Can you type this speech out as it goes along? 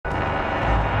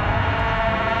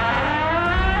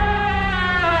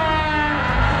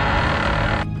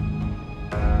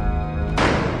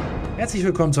Herzlich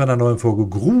willkommen zu einer neuen Folge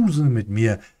Grusel mit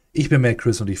mir. Ich bin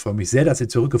MadCChris und ich freue mich sehr, dass ihr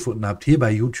zurückgefunden habt hier bei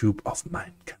YouTube auf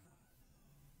meinem Kanal.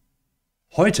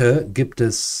 Heute gibt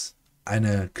es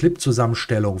eine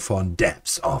Clip-Zusammenstellung von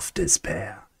Depths of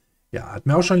Despair. Ja, hat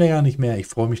mir auch schon länger nicht mehr. Ich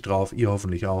freue mich drauf, ihr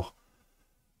hoffentlich auch.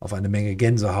 Auf eine Menge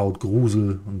Gänsehaut,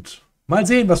 Grusel und mal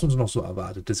sehen, was uns noch so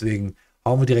erwartet. Deswegen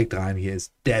hauen wir direkt rein. Hier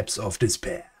ist Depths of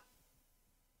Despair.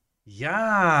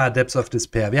 Ja, Depths of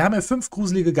Despair. Wir haben ja 5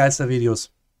 gruselige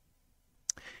Geistervideos,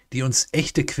 die uns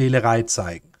echte Quälerei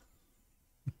zeigen.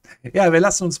 Ja, wir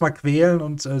lassen uns mal quälen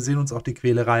und sehen uns auch die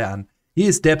Quälerei an. Hier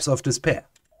ist Depths of Despair.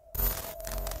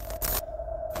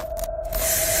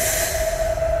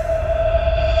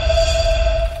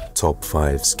 Top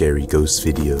 5 scary ghost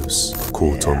videos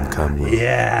caught on camera.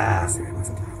 Yeah.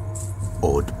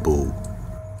 Oddball.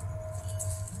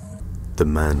 The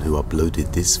man who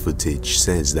uploaded this footage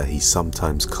says that he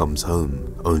sometimes comes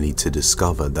home only to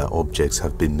discover that objects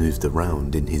have been moved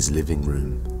around in his living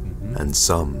room, and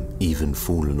some even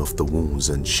fallen off the walls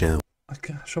and shelves.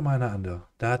 Okay, schon mal eine andere.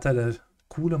 Da hat er eine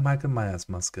coole Michael Myers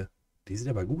Maske. Die sieht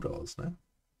aber gut aus, ne?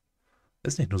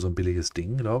 Ist nicht nur so ein billiges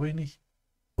Ding, glaube ich nicht.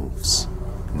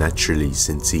 Naturally,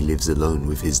 since he lives alone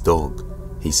with his dog,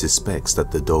 he suspects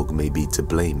that the dog may be to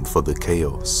blame for the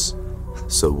chaos.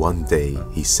 So one day,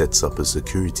 he sets up a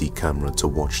security camera to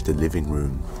watch the living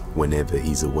room whenever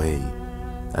he's away.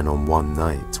 And on one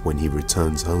night, when he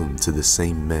returns home to the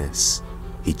same mess,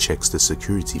 he checks the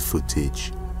security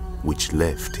footage, which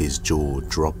left his jaw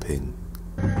dropping.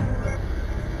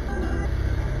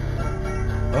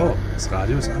 Oh, das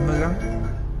Radio ist angegangen.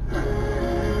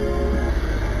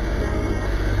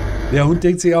 Der Hund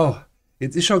denkt sich auch,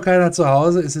 jetzt ist schon keiner zu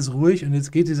Hause, es ist ruhig und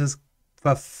jetzt geht dieses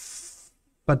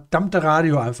verdammte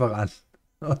Radio einfach an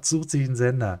und sucht sich einen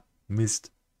Sender.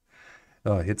 Mist.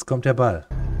 So, jetzt kommt der Ball.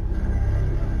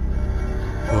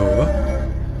 Oh.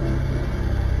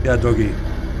 Ja, Doggy.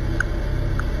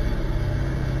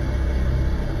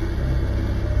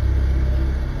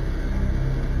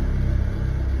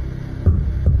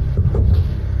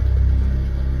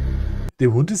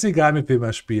 Dem Hund ist egal, mit wem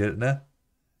er spielt, ne?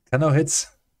 Kann auch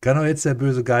jetzt der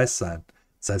böse Geist sein.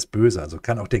 Das heißt böse, also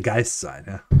kann auch der Geist sein,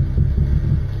 ja.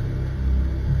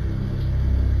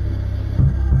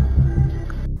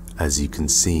 As you can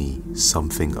see,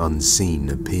 something unseen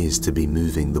appears to be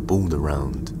moving the ball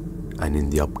around, and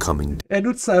in the upcoming Er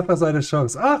nutzt einfach seine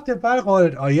Chance. Ach, der Ball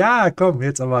rollt. Oh ja, komm,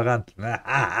 jetzt aber ran.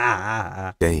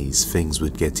 days, things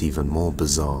would get even more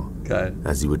bizarre, Geil.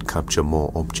 as he would capture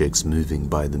more objects moving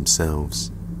by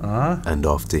themselves. And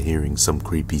after hearing some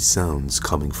creepy sounds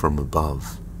coming from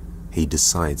above, he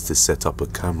decides to set up a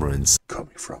camera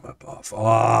Coming from above.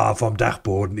 Oh, vom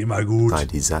Dachboden, immer gut.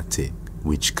 inside his attic,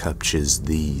 which captures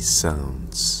these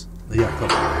sounds. Ja, komm.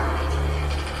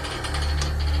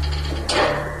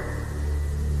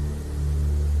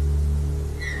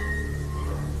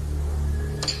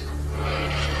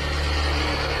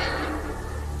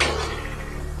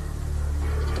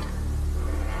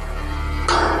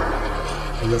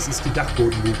 Also das ist die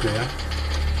Dachbodenluke, ja?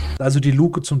 Also die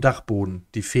Luke zum Dachboden,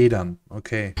 die Federn,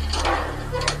 okay.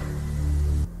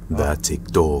 The attic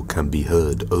door can be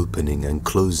heard opening and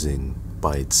closing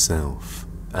by itself,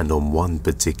 and on one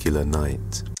particular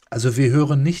night, Also wir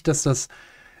hören nicht, dass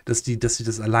sie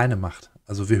das alleine macht.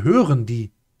 Also wir hören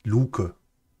die Luke,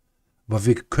 aber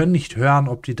wir können nicht hören,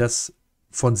 ob die das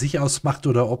von sich aus macht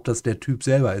oder ob das der Typ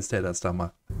selber ist, der das da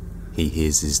macht. he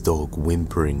hears his dog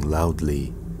whimpering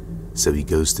loudly, so he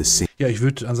goes to see Ja, ich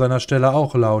würde an seiner Stelle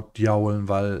auch laut jaulen,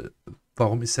 weil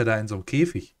warum ist er da in so einem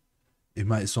Käfig?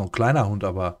 Immer ist so ein kleiner Hund,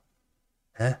 aber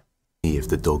hä? if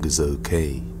the dog is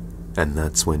okay, and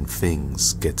that's when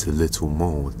things get a little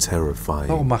more terrifying.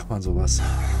 Warum macht man sowas?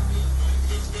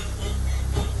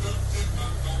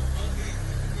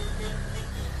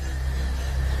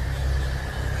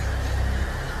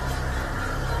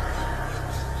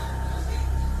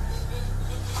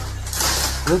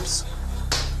 Ups.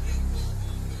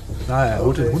 Na, er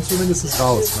holt den Hund zumindest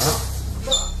raus, ne?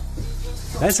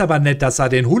 Das ist aber nett, dass er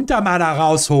den Hund da mal da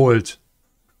rausholt.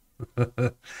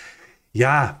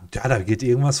 Ja, da geht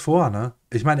irgendwas vor, ne?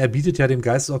 Ich meine, er bietet ja dem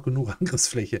Geist auch genug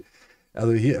Angriffsfläche.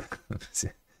 Also hier.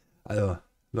 Also,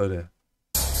 Leute.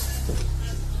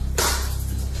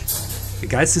 Der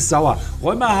Geist ist sauer.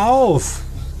 Räum mal auf!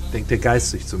 Denkt der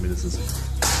Geist sich zumindest.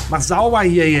 Mach sauber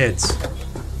hier jetzt!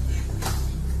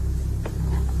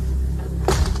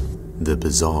 The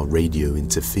bizarre radio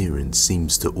interference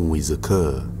seems to always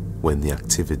occur when the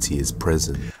activity is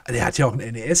present. Der hat ja auch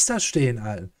ein NES da stehen,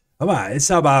 Alter. Aber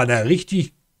ist aber eine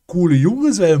richtig coole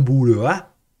Junggesellenbude, wa?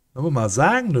 Wollen wir mal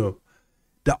sagen, du.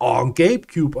 Da, oh, ein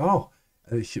Gamecube auch.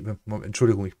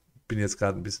 Entschuldigung, ich bin jetzt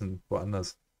gerade ein bisschen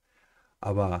woanders.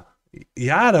 Aber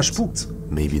ja, da spukt's.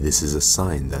 Maybe this is a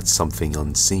sign that something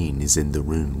unseen is in the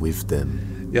room with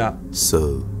them. Ja.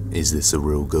 So, is this a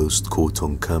real ghost caught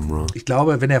on camera? Ich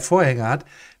glaube, wenn er Vorhänge hat,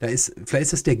 vielleicht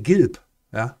ist es der Gilb.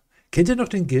 Ja. Kennt ihr noch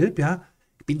den Gilb? Ja.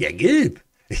 Ich bin der Gilb.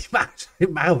 Ich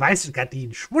mache weiße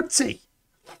Gardinen schmutzig.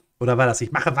 Oder war das,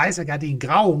 ich mache weiße Gardinen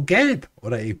grau und gelb?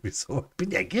 Oder irgendwie so. Ich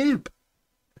bin der Gilb.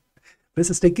 Das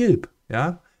ist der Gilb.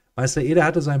 Ja. Meister Eder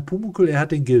hatte seinen Pumuckl, er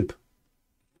hat den Gilb.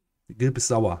 Der Gilb ist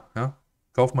sauer. Ja.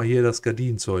 Kauf mal hier das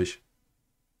Gardinenzeug.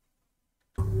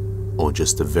 Or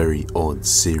just a very odd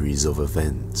series of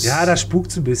events. Ja, da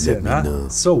spukt's ein bisschen. Ne?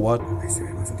 So what?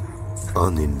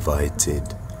 Uninvited.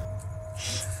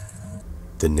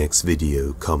 The next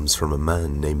video comes from a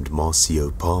man named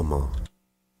Marcio Palmer.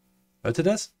 Hört ihr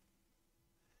das?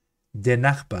 Der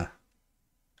Nachbar.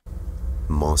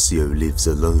 Marcio lives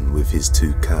alone with his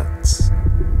 2 cats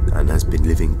and has been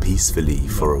living peacefully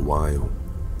for a while.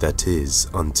 That is,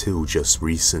 until just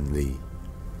recently.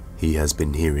 He has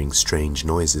been hearing strange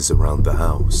noises around the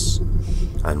house,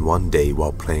 and one day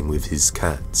while playing with his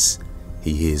cats,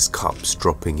 he hears cups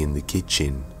dropping in the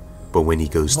kitchen, but when he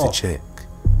goes to check,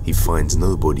 he finds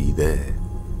nobody there.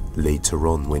 Later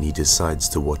on, when he decides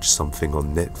to watch something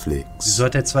on Netflix,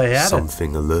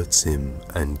 something alerts him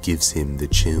and gives him the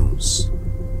chills.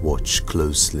 Watch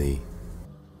closely.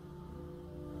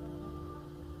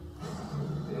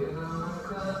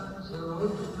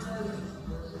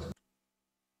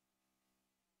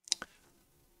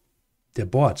 Der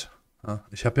bohrt. Ja,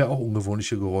 ich habe ja auch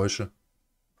ungewöhnliche Geräusche.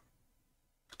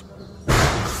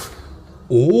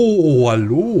 Oh,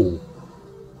 hallo.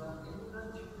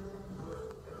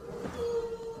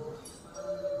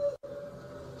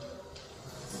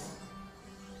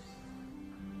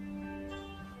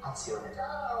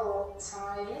 Ciao,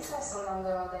 sono Elisa e sto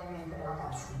andando dai miei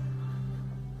ragazzi.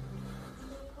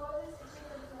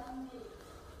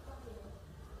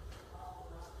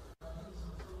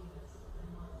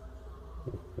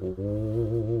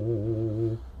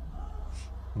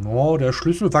 Oh, der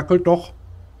Schlüssel wackelt doch.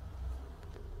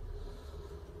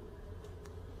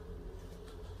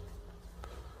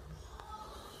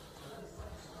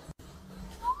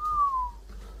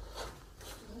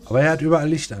 Aber er hat überall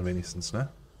Licht an wenigstens, ne?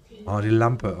 Oh, die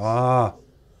Lampe. Oh.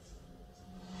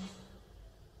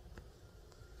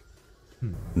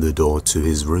 The door to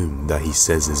his room that he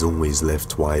says is always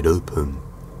left wide open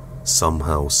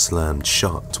somehow slammed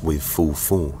shut with full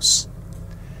force.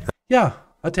 Ja,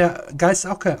 hat der Geist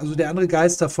auch kein, also der andere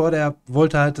Geist davor, der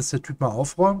wollte halt, dass der Typ mal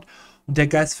aufräumt und der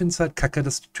Geist findet es halt kacke,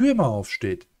 dass die Tür immer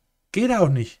aufsteht. Geht auch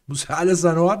nicht. Muss ja alles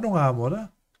seine Ordnung haben,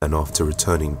 oder? And after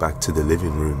returning back to the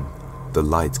living room, the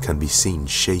light can be seen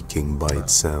shaking by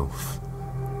itself.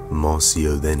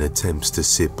 Marcio then attempts to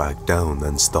sit back down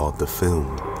and start the film,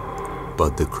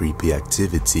 but the creepy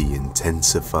activity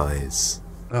intensifies.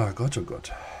 Ah, Gott, oh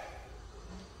Gott.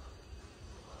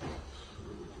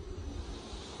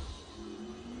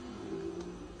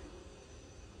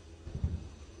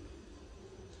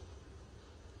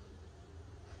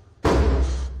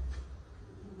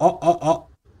 Oh, oh, oh.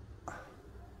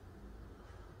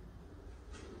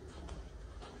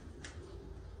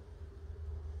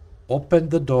 Open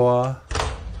the door.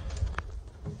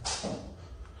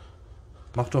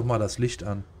 Mach doch mal das Licht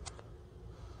an.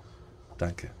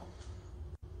 Danke.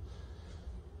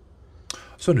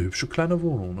 Ist doch eine hübsche kleine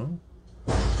Wohnung, ne?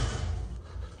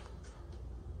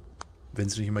 Wenn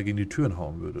es nicht immer gegen die Türen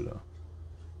hauen würde, da.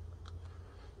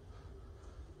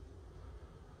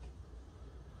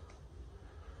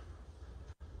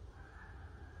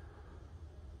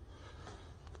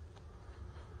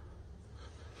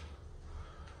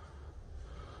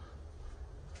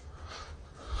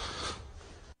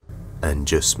 And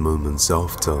just moments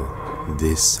after,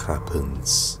 this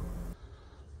happens.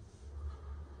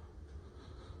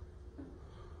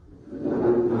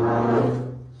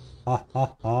 Ha,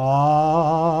 ha,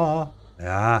 ha.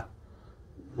 Ja.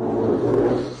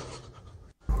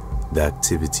 The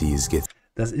activity is getting...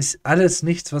 Das ist alles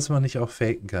nichts, was man nicht auch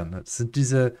faken kann. Das sind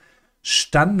diese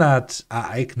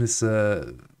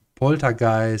Standardereignisse,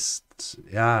 Poltergeist,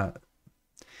 ja.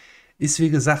 Ist wie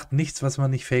gesagt nichts, was man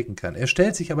nicht faken kann. Er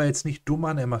stellt sich aber jetzt nicht dumm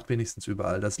an, er macht wenigstens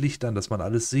überall das Licht an, dass man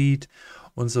alles sieht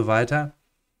und so weiter.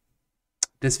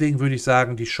 Deswegen würde ich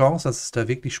sagen, die Chance, dass es da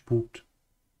wirklich spukt,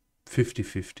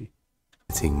 50-50.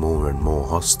 Getting more and more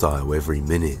hostile every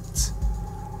minute.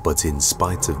 But in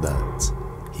spite of that,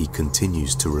 he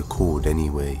continues to record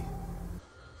anyway.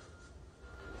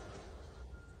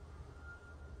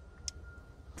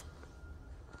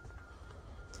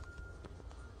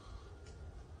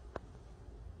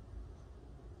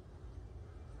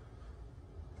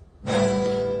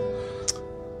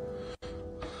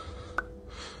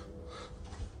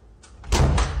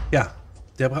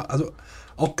 Also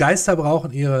auch Geister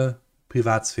brauchen ihre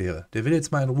Privatsphäre. Der will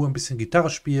jetzt mal in Ruhe ein bisschen Gitarre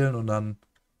spielen und dann...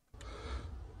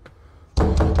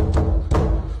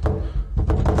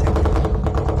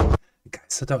 Der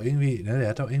Geist hat auch irgendwie, ne, der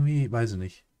hat auch irgendwie, weiß ich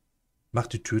nicht,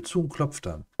 macht die Tür zu und klopft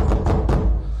dann.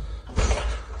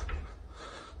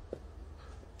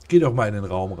 Geh doch mal in den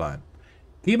Raum rein.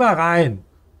 Geh mal rein.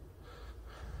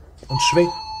 Und schwenk...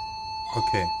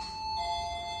 Okay.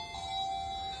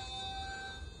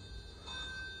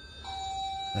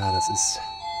 Ja, das ist...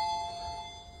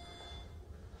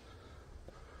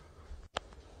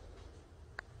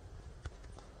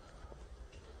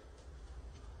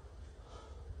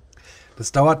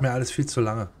 Das dauert mir alles viel zu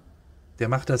lange. Der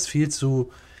macht das viel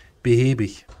zu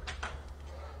behäbig.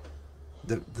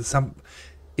 Das haben...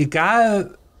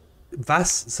 Egal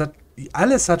was,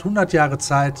 alles hat 100 Jahre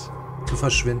Zeit zu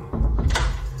verschwinden.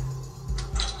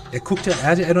 Er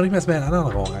hat ja noch nicht mehr in den anderen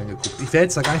Raum reingeguckt. Ich wäre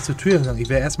jetzt da gar nicht zur Tür gegangen. Ich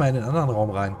wäre erstmal in den anderen Raum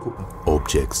reingucken.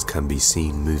 Objects can be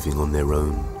seen moving on their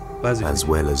own, as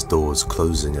well as doors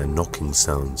closing and knocking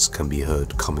sounds can be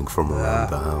heard coming from around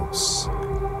the house.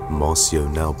 Marcio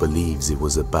now believes it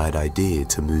was a bad idea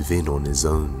to move in on his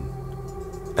own,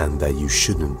 and that you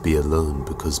shouldn't be alone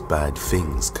because bad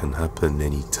things can happen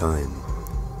anytime.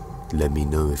 Let me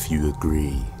know if you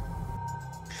agree.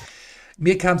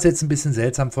 Mir kam es jetzt ein bisschen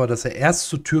seltsam vor, dass er erst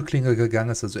zur Türklingel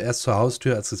gegangen ist, also erst zur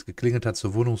Haustür, als es geklingelt hat,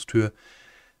 zur Wohnungstür.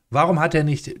 Warum hat er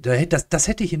nicht, das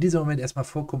hätte ich in diesem Moment erstmal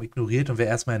vollkommen ignoriert und wäre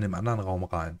erstmal in den anderen Raum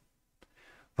rein.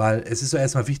 Weil es ist ja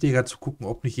erstmal wichtiger zu gucken,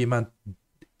 ob nicht jemand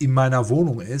in meiner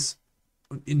Wohnung ist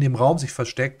und in dem Raum sich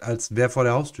versteckt, als wer vor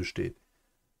der Haustür steht.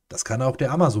 Das kann auch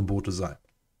der Amazon-Bote sein.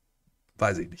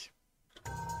 Weiß ich nicht.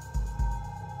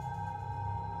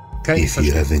 If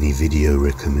you have any video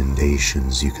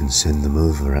recommendations, you can send them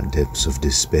over at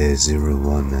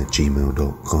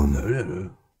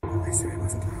depthsofdespair01@gmail.com.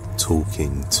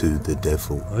 Talking to the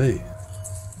devil. Hey.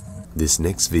 This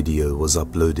next video was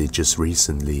uploaded just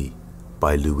recently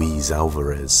by Luis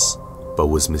Alvarez,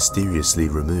 but was mysteriously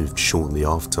removed shortly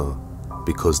after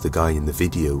because the guy in the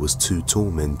video was too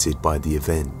tormented by the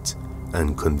event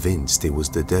and convinced it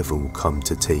was the devil come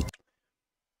to take.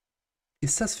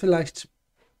 Ist das vielleicht...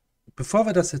 Bevor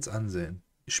wir das jetzt ansehen,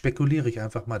 spekuliere ich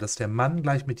einfach mal, dass der Mann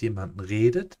gleich mit jemandem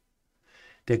redet,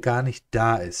 der gar nicht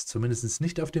da ist. Zumindest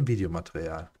nicht auf dem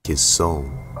Videomaterial. His soul.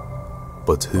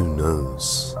 But who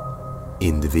knows?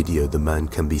 In the video, the man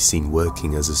can be seen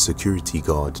working as a security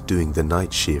guard doing the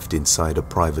night shift inside a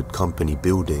private company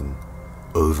building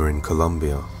over in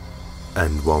Colombia.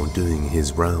 And while doing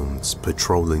his rounds,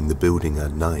 patrolling the building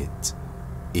at night,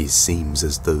 it seems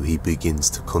as though he begins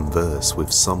to converse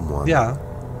with someone. Ja.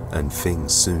 And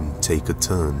things soon take a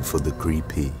turn for the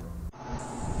creepy.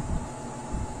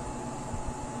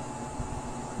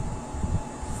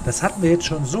 Das hatten wir jetzt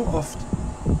schon so oft.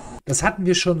 Das hatten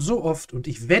wir schon so oft und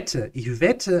ich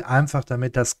wette einfach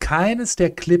damit, dass keines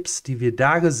der Clips, die wir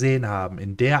da gesehen haben,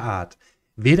 in der Art,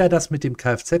 weder das mit dem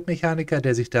Kfz-Mechaniker,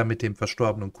 der sich da mit dem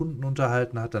verstorbenen Kunden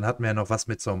unterhalten hat, dann hatten wir ja noch was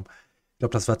mit so einem, ich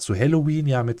glaube, das war zu Halloween,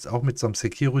 ja, auch mit so einem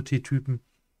Security-Typen,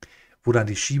 wo dann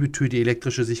die Schiebetür, die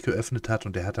elektrische, sich geöffnet hat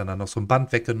und der hat dann noch so ein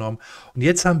Band weggenommen. Und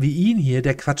jetzt haben wir ihn hier,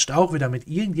 der quatscht auch wieder mit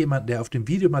irgendjemandem, der auf dem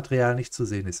Videomaterial nicht zu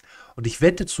sehen ist. Und ich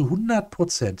wette zu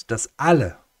 100%, dass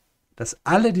alle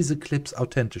diese Clips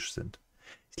authentisch sind.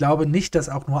 Ich glaube nicht, dass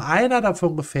auch nur einer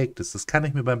davon gefaked ist. Das kann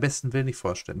ich mir beim besten Willen nicht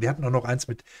vorstellen. Wir hatten auch noch eins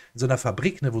mit in so einer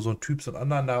Fabrik, ne, wo so ein Typ so einen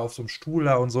anderen da auf so einem Stuhl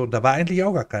da und so. Und da war eigentlich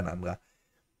auch gar kein anderer.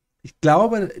 Ich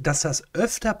glaube, dass das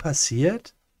öfter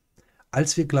passiert,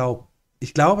 als wir glauben.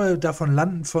 Ich glaube, davon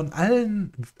landen von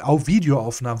allen auf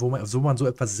Videoaufnahmen, wo man so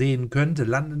etwas sehen könnte,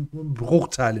 landen nur ein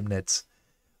Bruchteil im Netz.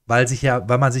 Weil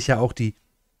man sich ja auch die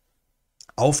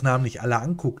Aufnahmen nicht alle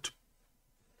anguckt,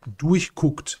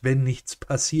 durchguckt, wenn nichts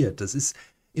passiert. Das ist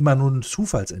immer nur eine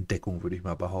Zufallsentdeckung, würde ich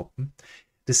mal behaupten.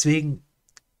 Deswegen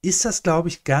ist das, glaube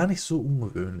ich, gar nicht so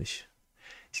ungewöhnlich.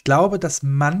 Ich glaube, dass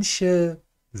manche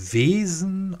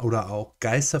Wesen oder auch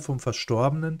Geister vom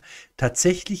Verstorbenen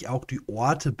tatsächlich auch die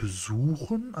Orte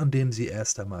besuchen, an denen sie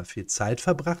erst einmal viel Zeit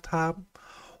verbracht haben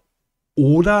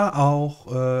oder auch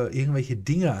irgendwelche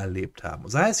Dinge erlebt haben.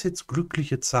 Sei es jetzt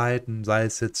glückliche Zeiten, sei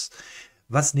es jetzt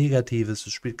was Negatives,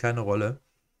 das spielt keine Rolle.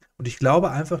 Und ich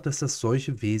glaube einfach, dass das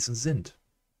solche Wesen sind.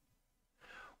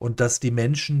 Und dass die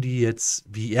Menschen, die jetzt,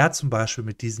 wie er zum Beispiel,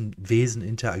 mit diesen Wesen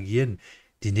interagieren,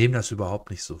 die nehmen das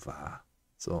überhaupt nicht so wahr.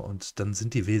 So, und dann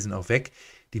sind die Wesen auch weg.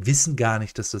 Die wissen gar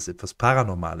nicht, dass das etwas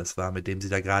Paranormales war, mit dem sie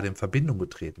da gerade in Verbindung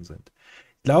getreten sind.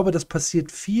 Ich glaube, das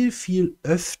passiert viel, viel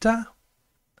öfter,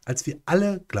 als wir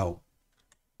alle glauben.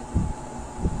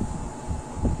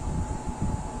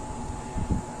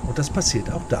 Und das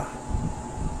passiert auch da.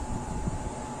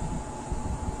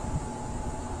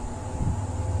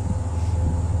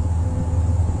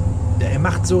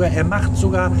 macht sogar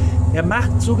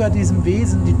diesem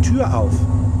Wesen die Tür auf.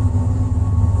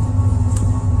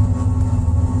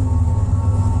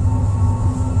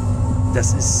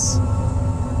 Das ist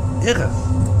irre.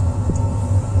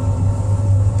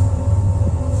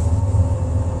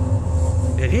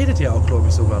 Er redet ja auch, glaube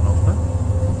ich, sogar noch, ne?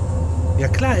 Ja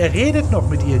klar, er redet noch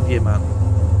mit irgendjemandem.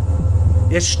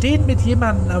 Er steht mit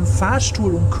jemandem am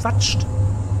Fahrstuhl und quatscht.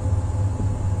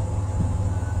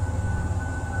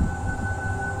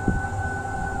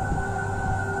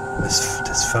 Das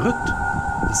ist verrückt.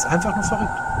 Das ist einfach nur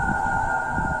verrückt.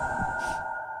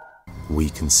 We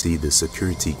can see the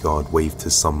security guard wave to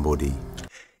somebody.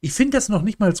 Ich finde das noch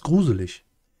nicht mal gruselig.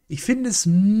 Ich finde es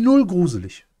null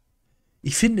gruselig.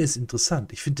 Ich finde es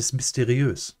interessant. Ich finde es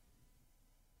mysteriös.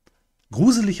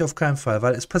 Gruselig auf keinen Fall,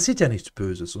 weil es passiert ja nichts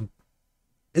Böses. Und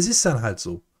es ist dann halt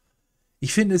so.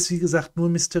 Ich finde es, wie gesagt, nur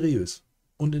mysteriös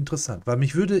und interessant. Weil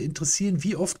mich würde interessieren,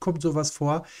 wie oft kommt sowas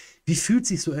vor? Wie fühlt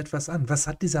sich so etwas an? Was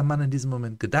hat dieser Mann in diesem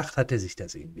Moment gedacht? Hat er sich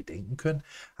das irgendwie denken können?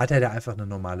 Hat er da einfach eine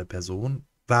normale Person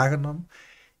wahrgenommen?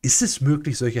 Ist es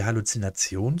möglich, solche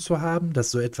Halluzinationen zu haben,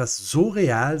 dass so etwas so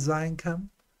real sein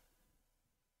kann?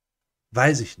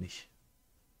 Weiß ich nicht.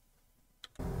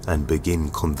 And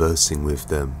begin conversing with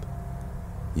them.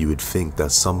 You would think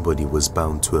that somebody was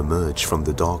bound to emerge from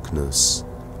the darkness,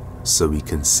 so he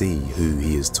can see who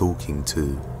he is talking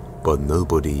to, but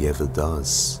nobody ever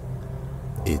does.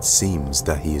 It seems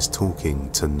that he is talking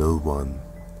to no one.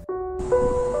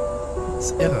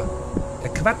 Das ist irre. Er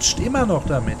quatscht immer noch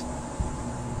damit.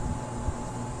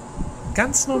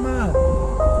 Ganz normal.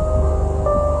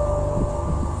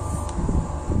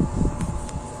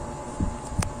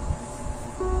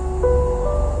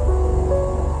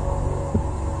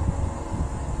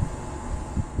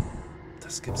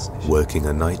 Das gibt's nicht. Working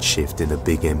a night shift in a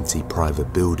big empty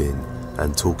private building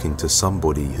and talking to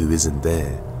somebody who isn't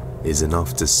there is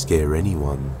enough to scare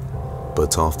anyone.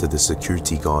 But after the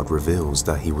security guard reveals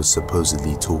that he was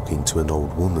supposedly talking to an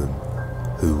old woman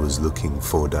who was looking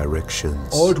for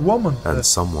directions Old woman. and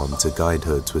someone to guide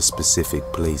her to a specific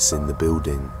place in the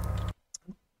building.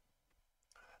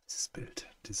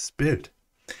 Dieses Bild.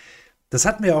 Das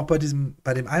hatten wir auch bei dem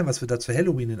einen, was wir da zu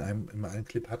Halloween in einem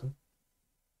Clip hatten.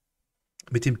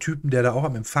 Mit dem Typen, der da auch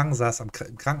am Empfang saß im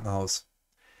Krankenhaus.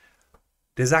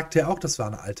 Der sagte ja auch, das war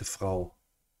eine alte Frau,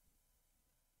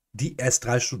 die erst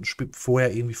 3 Stunden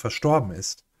vorher irgendwie verstorben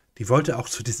ist. Die wollte auch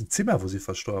zu diesem Zimmer, wo sie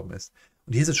verstorben ist.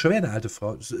 Und hier ist es schon wieder eine alte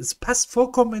Frau. Es passt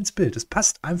vollkommen ins Bild. Es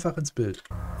passt einfach ins Bild.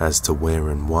 As to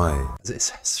where and why Also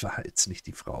es war jetzt nicht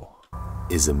die Frau.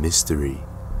 is a mystery,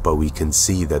 but we can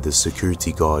see that the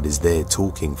security guard is there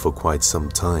talking for quite some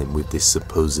time with this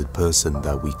supposed person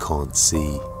that we can't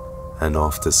see. And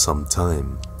after some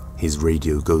time, his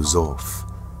radio goes off,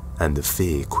 and the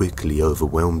fear quickly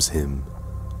overwhelms him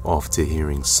after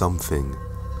hearing something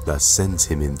that sends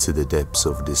him into the depths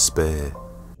of despair.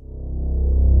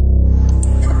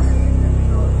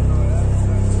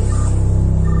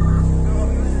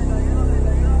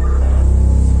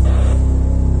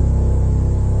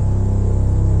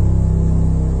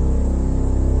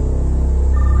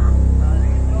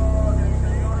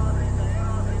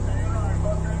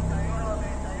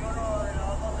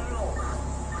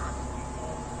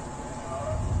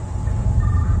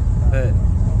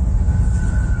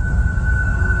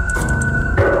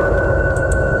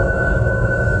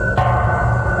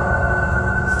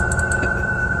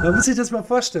 Man muss sich das mal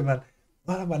vorstellen,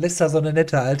 man lässt da so eine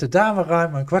nette alte Dame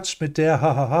rein, man quatscht mit der,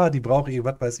 hahaha, die braucht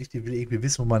irgendwas, weiß ich, die will irgendwie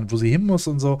wissen, wo sie hin muss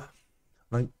und so.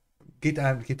 Und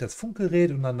dann geht das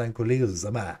Funkgerät und dann dein Kollege so,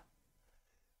 sag mal,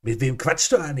 mit wem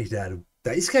quatschst du eigentlich da?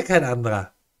 Da ist gar kein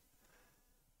anderer.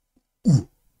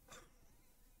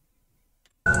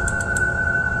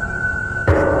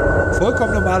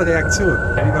 Vollkommen normale Reaktion.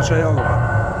 Hätte ich wahrscheinlich auch gemacht.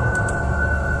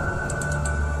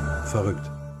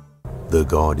 Verrückt. The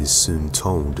guard is soon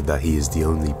told that he is the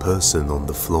only person on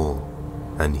the floor,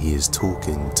 and he is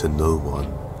talking to no one.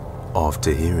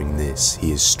 After hearing this,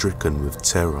 he is stricken with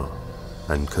terror,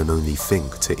 and can only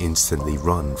think to instantly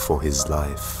run for his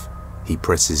life. He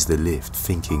presses the lift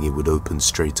thinking it would open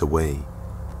straight away,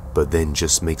 but then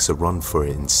just makes a run for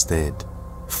it instead,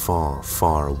 far,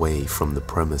 far away from the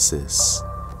premises.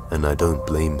 And I don't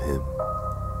blame him.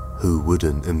 Who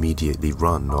wouldn't immediately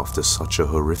run after such a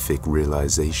horrific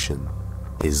realization?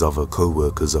 His other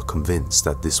co-workers are convinced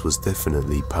that this was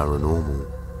definitely paranormal,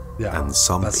 and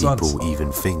some people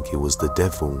even think it was the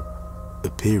devil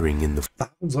appearing in the...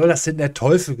 Warum soll das denn der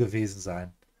Teufel gewesen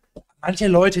sein? Manche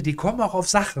Leute, die kommen auch auf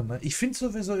Sachen. Ne? Ich finde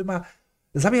sowieso immer,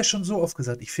 das habe ich ja schon so oft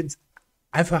gesagt, ich finde es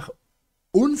einfach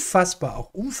unfassbar,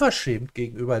 auch unverschämt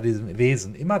gegenüber diesem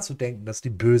Wesen, immer zu denken, dass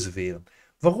die böse wären.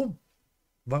 Warum?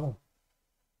 Warum?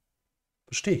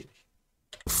 Verstehe ich nicht.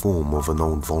 The form of an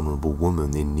old vulnerable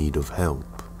woman in need of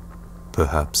help,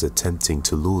 perhaps attempting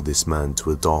to lure this man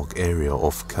to a dark area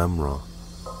off camera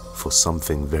for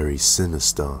something very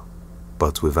sinister,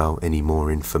 but without any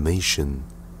more information,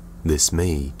 this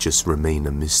may just remain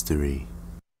a mystery.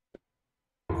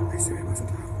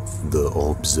 The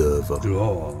Observer.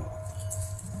 Oh.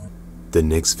 The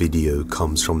next video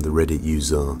comes from the Reddit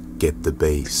user Get the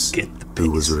Bass,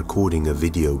 who was recording a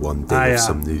video one day of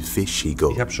some new fish he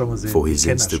got for his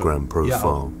Instagram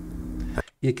profile.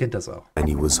 Ihr kennt das auch. And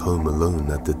he was home alone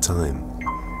at the time,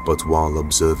 but while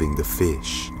observing the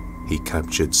fish, he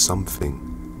captured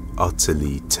something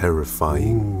utterly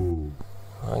terrifying.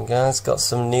 Alright guys, got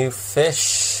some new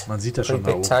fish. Man sieht das schon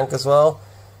Pretty big tank as well.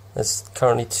 There's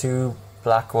currently 2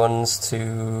 black ones,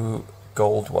 2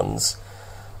 gold ones.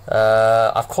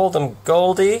 I've called them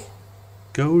Goldie.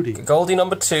 Goldie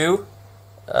number 2.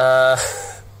 The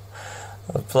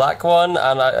black one,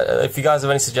 and if you guys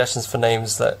have any suggestions for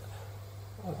names that...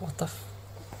 What the f...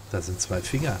 Da sind 2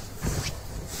 Finger.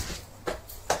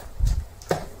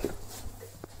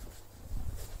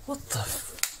 What the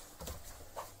f...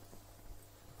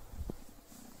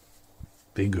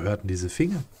 Wem gehörten diese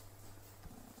Finger?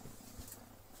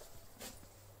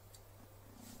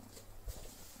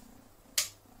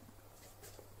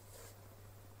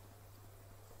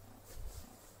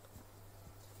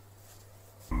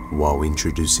 While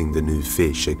introducing the new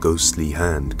fish, a ghostly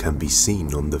hand can be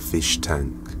seen on the fish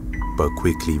tank, but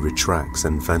quickly retracts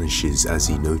and vanishes as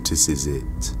he notices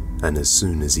it, and as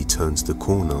soon as he turns the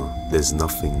corner, there's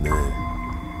nothing there.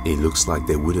 It looks like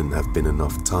there wouldn't have been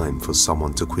enough time for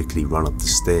someone to quickly run up the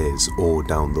stairs or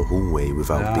down the hallway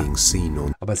without being seen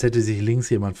on. Aber es hätte sich links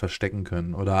jemand verstecken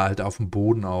können oder halt auf dem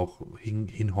Boden auch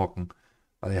hinhocken,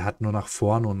 weil er hat nur nach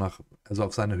vorne und also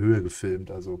auf seine Höhe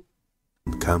gefilmt, also.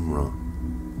 Camera.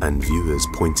 And viewers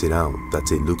pointed out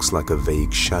that it looks like a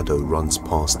vague shadow runs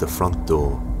past the front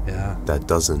door that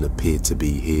doesn't appear to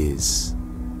be his.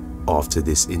 After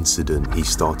this incident, he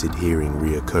started hearing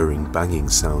reoccurring banging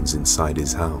sounds inside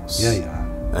his house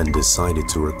and decided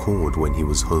to record when he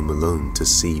was home alone to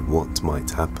see what might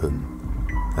happen.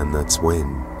 And that's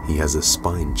when he has a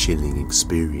spine-chilling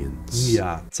experience.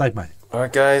 Ja, zeig mal.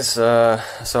 Alright guys, so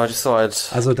I just thought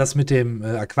I'd... Also das mit dem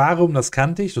Aquarium, das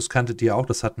kannte ich, das kanntet ihr auch,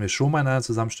 das hatten wir schon mal in einer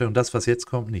Zusammenstellung. Das, was jetzt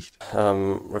kommt, nicht.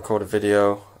 Record a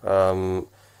video. I'm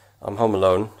home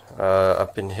alone.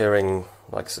 I've been hearing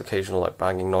like occasional like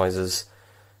banging noises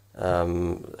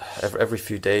every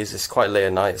few days. It's quite late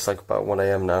at night. It's like about 1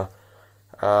 a.m. now.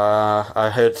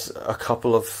 I heard a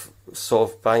couple of sort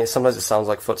of banging. Sometimes it sounds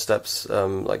like footsteps,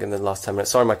 like in the last 10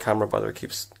 minutes. Sorry, my camera, by the way,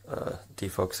 keeps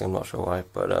defocusing. I'm not sure why,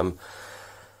 but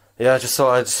yeah, I just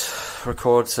thought I'd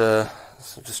record to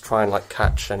just try and like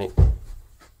catch any.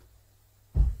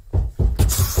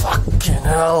 Fucking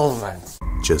hell, man!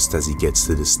 Just as he gets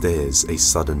to the stairs, a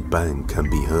sudden bang can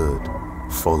be heard,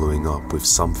 following up with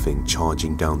something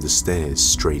charging down the stairs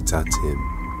straight at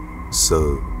him.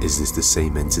 So, is this the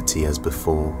same entity as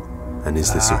before? And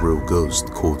is this a real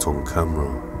ghost caught on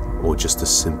camera? Or just a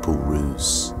simple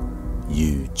ruse?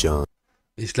 You judge.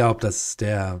 Ich glaube, dass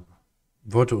der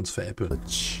wollte uns veräppeln.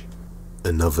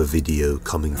 Another video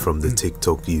coming from the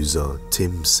TikTok user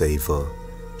Tim Saver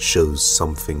shows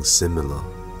something similar.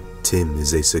 Tim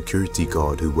is a security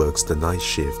guard who works the night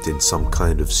shift in some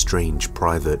kind of strange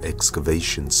private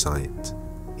excavation site.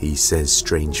 He says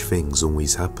strange things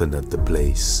always happen at the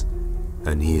place,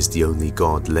 and he is the only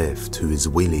guard left who is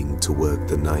willing to work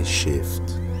the night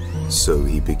shift. So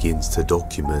he begins to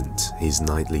document his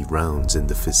nightly rounds in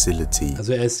the facility.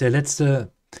 Also er ist der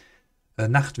letzte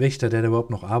Nachtwächter, der überhaupt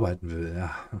noch arbeiten will,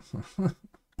 ja.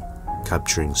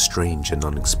 Capturing strange and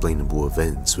unexplainable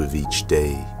events with each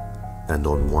day. And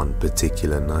on one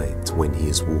particular night, when he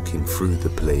is walking through the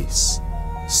place,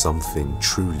 something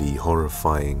truly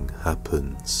horrifying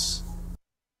happens.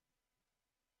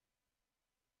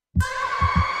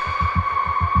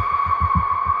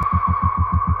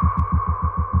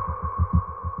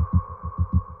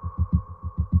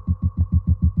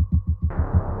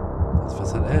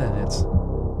 Was hat er denn jetzt?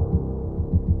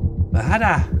 Was hat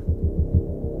er?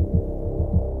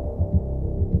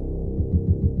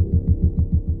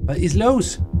 Was ist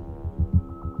los?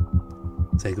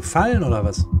 Ist er gefallen oder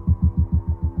was?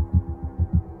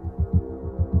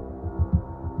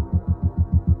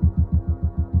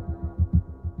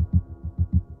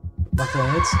 Was macht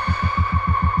er jetzt?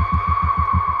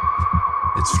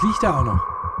 Jetzt fliegt er auch noch.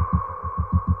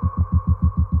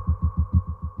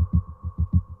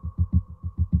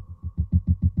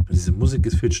 Diese Musik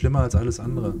ist viel schlimmer als alles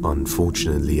andere.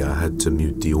 Unfortunately, I had to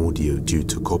mute the audio due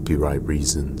to copyright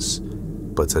reasons.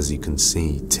 but as you can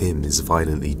see, Tim is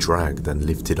violently dragged and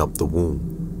lifted up the wall,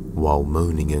 while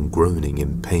moaning and groaning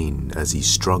in pain as he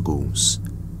struggles,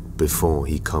 before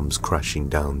he comes crashing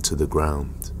down to the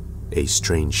ground. A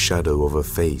strange shadow of a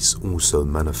face also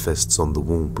manifests on the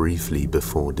wall briefly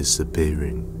before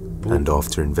disappearing, and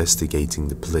after investigating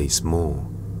the place more,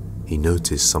 he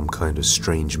noticed some kind of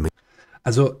strange...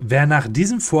 Also, wer nach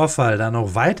diesem Vorfall dann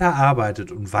noch weiter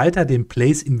arbeitet und weiter den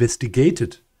Place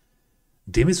investigated,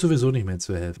 dem ist sowieso nicht mehr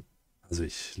zu helfen. Also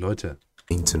Leute.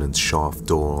 Maintenance shaft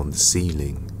door on the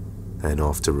ceiling, and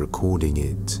after recording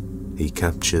it, he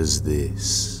captures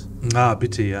this. Ah,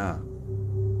 bitte, ja.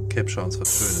 Capture uns was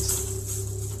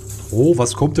Schönes. Oh,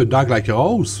 was kommt denn da gleich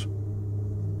raus?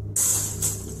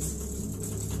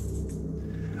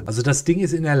 Also das Ding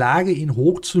ist in der Lage, ihn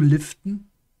hochzuliften.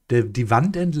 Die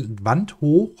Wand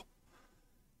hoch,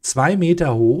 2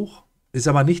 Meter hoch, ist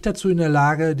aber nicht dazu in der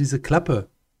Lage, diese Klappe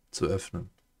zu öffnen.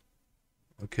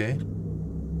 Okay.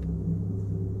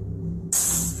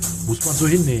 Muss man so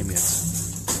hinnehmen jetzt.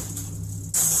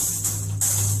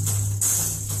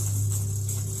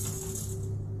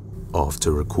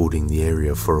 After recording the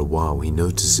area for a while, he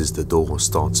notices the door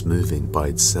starts moving by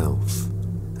itself.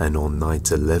 And on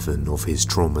night 11 of his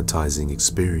traumatizing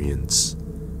experience,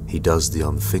 he does the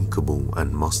unthinkable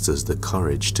and musters the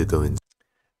courage to go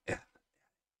Er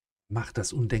macht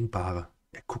das Undenkbare.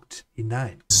 Er guckt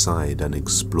hinein. inside and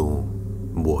explore.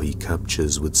 What he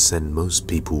captures would send most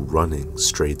people running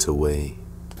straight away.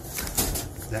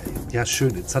 Ja,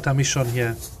 schön. Jetzt hat er mich schon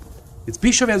hier... Jetzt bin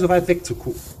ich schon wieder so weit weg zu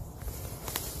gucken.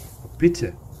 Oh,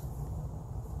 bitte.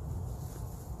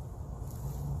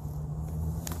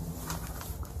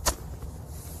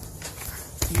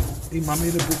 Ich mach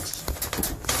mir eine Buchs.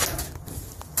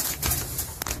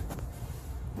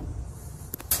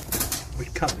 Aber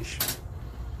ich kann nicht.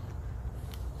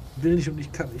 Will nicht und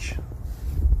ich kann nicht.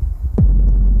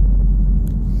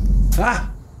 Ah!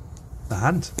 Eine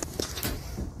Hand.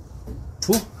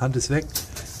 Puh, Hand ist weg.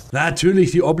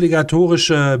 Natürlich die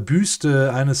obligatorische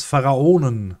Büste eines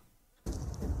Pharaonen.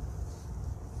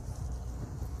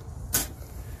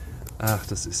 Ach,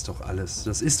 das ist doch alles.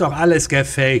 Das ist doch alles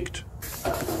gefaked.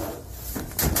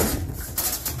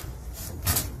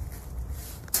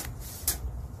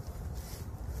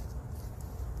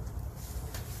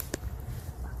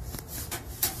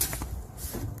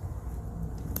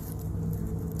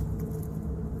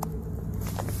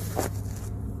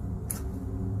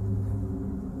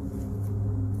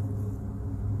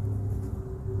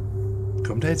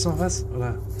 Kommt da jetzt noch was?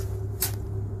 Oder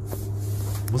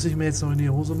muss ich mir jetzt noch in die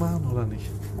Hose machen oder nicht?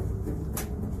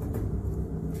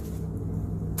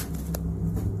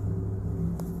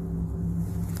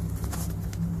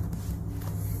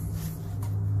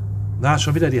 Na,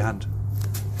 schon wieder die Hand.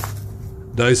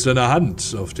 Da ist eine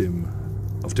Hand auf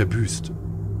der Büste.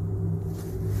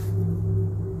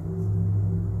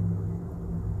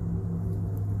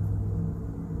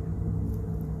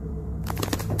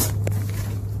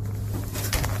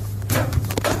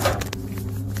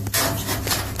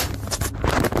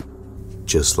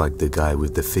 Just like the guy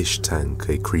with the fish tank,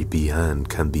 a creepy hand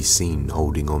can be seen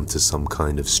holding on to some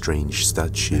kind of strange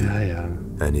statue. Ja, ja.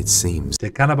 And it seems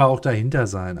Der kann aber auch dahinter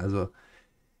sein. Also,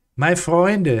 meine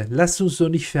Freunde, lasst uns so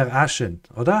nicht verarschen,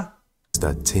 oder?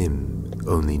 that Tim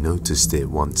only noticed it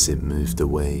once it moved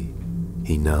away.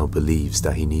 He now believes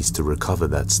that he needs to recover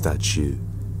that statue,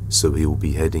 so he will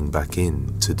be heading back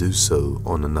in to do so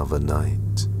on another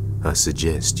night. I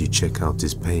suggest you check out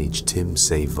his page, Tim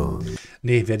Saver.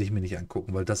 Nee, werde ich mir nicht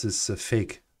angucken, weil das ist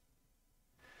Fake.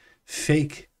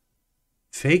 Fake.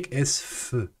 Fake as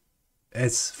f.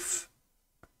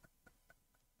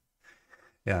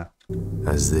 Ja.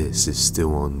 As this is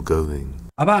still ongoing.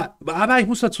 Aber ich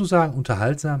muss dazu sagen,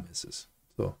 unterhaltsam ist es.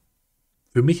 So.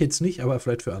 Für mich jetzt nicht, aber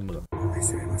vielleicht für andere.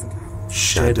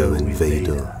 Shadow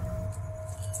Invader.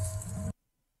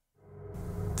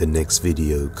 The next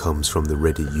video comes from the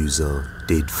Reddit user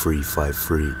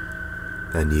Did353,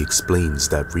 and he explains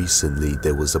that recently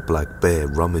there was a black bear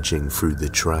rummaging through the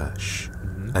trash,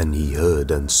 and he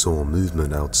heard and saw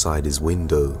movement outside his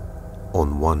window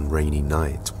on one rainy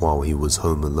night while he was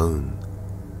home alone,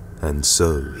 and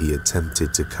so he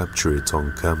attempted to capture it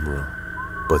on camera,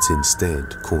 but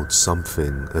instead caught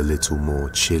something a little more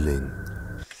chilling.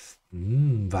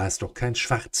 War es doch kein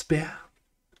Schwarzbär?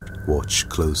 Watch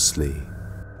closely.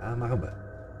 Ja, machen wir.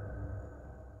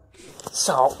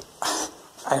 So,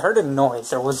 I heard a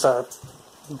noise. There was a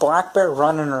black bear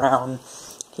running around.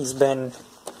 He's been...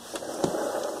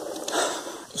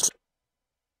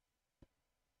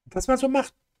 Was man so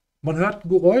macht. Man hört ein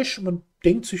Geräusch, man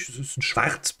denkt sich, es ist ein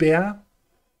Schwarzbär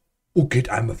und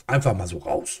geht einfach mal so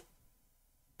raus.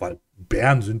 Weil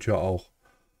Bären sind ja auch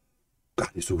gar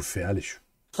nicht so gefährlich.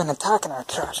 Been attacking our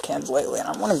trash cans lately, and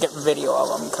I want to get video of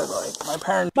them because, like, my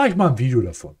parents. Mach ich mal ein Video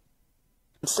davon.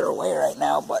 They're away right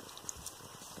now, but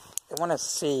they want to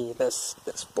see this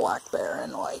black bear,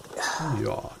 and like,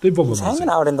 ja, den wollen wir he's mal hanging sehen.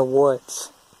 out in the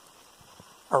woods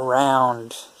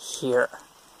around here,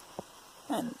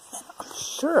 and I'm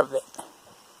sure of it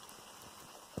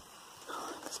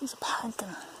because he's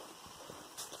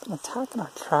been attacking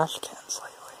our trash cans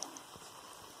lately.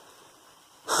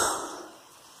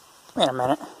 Wait a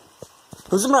minute.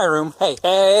 Who's in my room? Hey,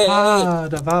 hey, hey, hey.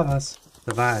 Da war was.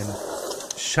 Da war ein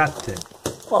Schatten.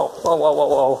 Whoa, whoa, whoa, whoa,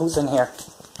 whoa. Who's in here?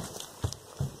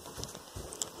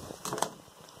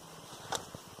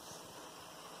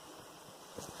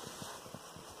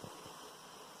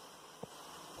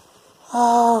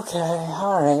 Okay,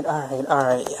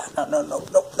 alright. Yeah, no.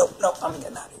 I'm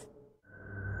getting out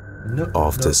of here.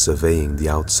 After surveying the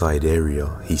outside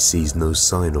area, he sees no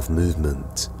sign of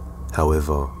movement.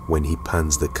 However, when he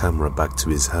pans the camera back to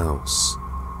his house,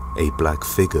 a black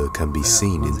figure can be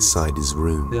seen inside his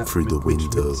room through the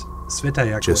window,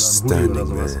 just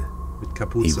standing there.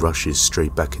 He rushes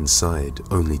straight back inside,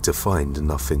 only to find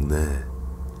nothing there.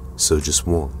 So just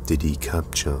what did he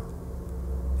capture?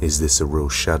 Is this a real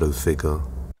shadow figure?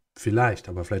 Vielleicht,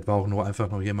 aber vielleicht war auch nur einfach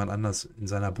noch jemand anders in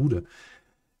seiner Bude.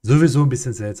 Sowieso ein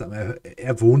bisschen seltsam.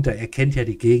 Er wohnt da, er kennt ja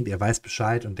die Gegend, er weiß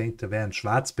Bescheid und denkt, er wäre ein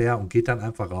Schwarzbär und geht dann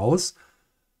einfach raus,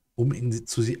 um ihn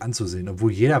anzusehen.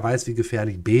 Obwohl jeder weiß, wie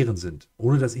gefährlich Bären sind.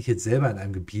 Ohne dass ich jetzt selber in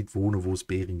einem Gebiet wohne, wo es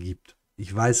Bären gibt.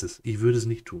 Ich weiß es, ich würde es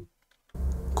nicht tun.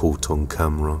 Caught on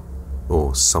camera,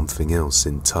 or something else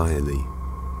entirely.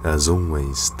 As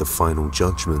always, the final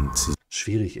judgment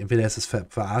Schwierig, entweder ist es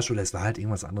verarscht oder es war halt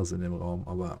irgendwas anderes in dem Raum,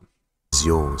 aber is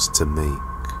yours to make.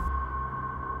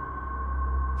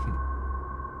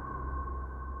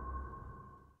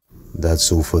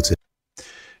 That's all for today.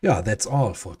 ja, that's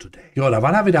all for today. Ja, da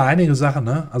waren ja wieder einige Sachen,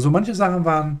 ne? Also manche Sachen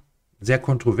waren sehr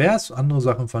kontrovers, andere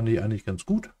Sachen fand ich eigentlich ganz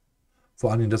gut.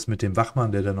 Vor allem das mit dem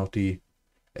Wachmann, der dann noch die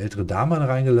ältere Dame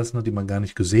reingelassen hat, die man gar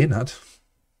nicht gesehen hat.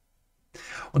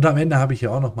 Und am Ende habe ich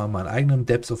ja auch noch mal meinen eigenen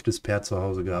Depths of Despair zu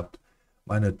Hause gehabt.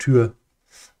 Meine Tür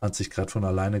hat sich gerade von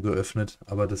alleine geöffnet,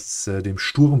 aber das ist dem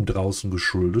Sturm draußen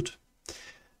geschuldet.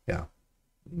 Ja,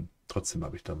 trotzdem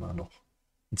habe ich da mal noch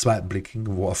einen zweiten Blick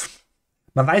hingeworfen.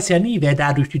 Man weiß ja nie, wer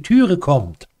da durch die Türe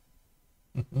kommt.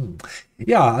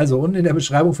 Ja, also unten in der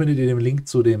Beschreibung findet ihr den Link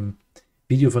zu dem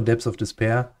Video von Depths of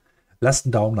Despair. Lasst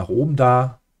einen Daumen nach oben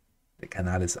da. Der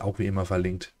Kanal ist auch wie immer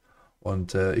verlinkt.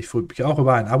 Und ich würde mich auch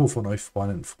über ein Abo von euch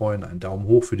freuen, einen Daumen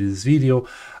hoch für dieses Video,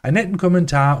 einen netten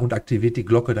Kommentar und aktiviert die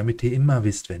Glocke, damit ihr immer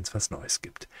wisst, wenn es was Neues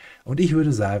gibt. Und ich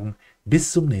würde sagen,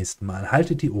 bis zum nächsten Mal.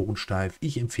 Haltet die Ohren steif.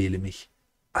 Ich empfehle mich.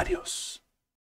 Adios.